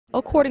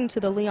According to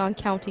the Leon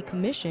County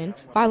Commission,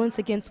 violence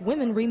against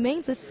women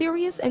remains a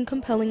serious and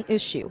compelling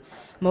issue.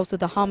 Most of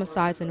the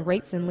homicides and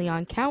rapes in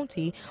Leon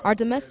County are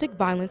domestic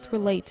violence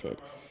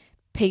related.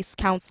 PACE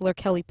counselor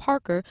Kelly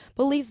Parker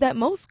believes that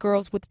most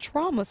girls with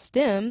trauma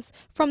stems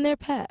from their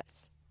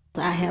past.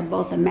 I have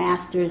both a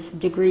master's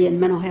degree in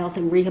mental health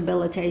and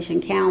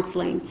rehabilitation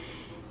counseling,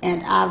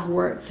 and I've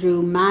worked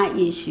through my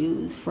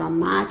issues from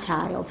my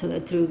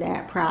childhood through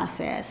that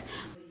process.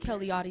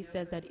 Kelly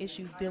says that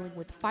issues dealing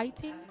with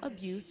fighting,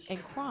 abuse,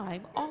 and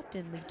crime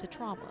often lead to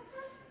trauma.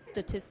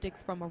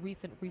 Statistics from a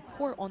recent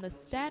report on the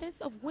status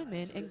of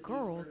women and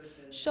girls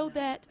show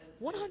that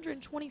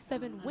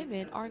 127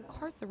 women are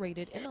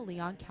incarcerated in the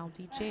Leon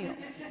County Jail,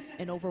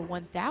 and over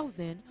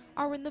 1,000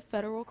 are in the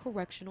Federal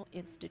Correctional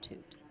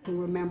Institute. I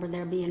remember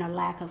there being a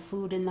lack of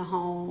food in the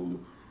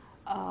home.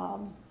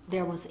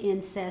 There was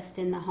incest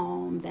in the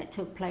home that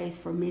took place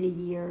for many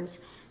years.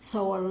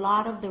 So a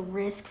lot of the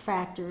risk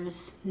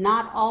factors,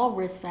 not all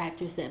risk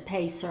factors that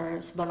PACE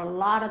serves, but a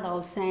lot of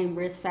those same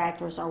risk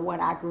factors are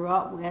what I grew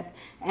up with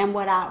and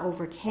what I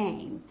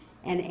overcame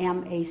and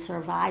am a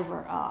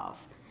survivor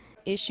of.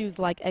 Issues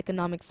like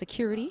economic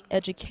security,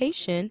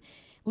 education,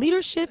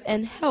 leadership,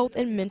 and health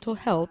and mental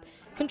health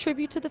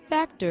contribute to the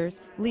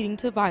factors leading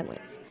to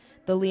violence.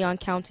 The Leon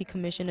County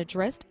Commission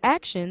addressed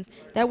actions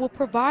that will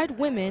provide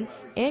women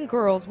and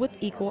girls with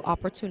equal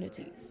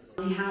opportunities.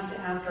 We have to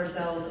ask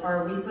ourselves,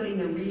 are we putting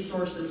the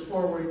resources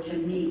forward to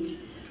meet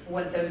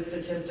what those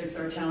statistics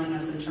are telling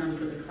us in terms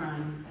of the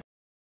crime?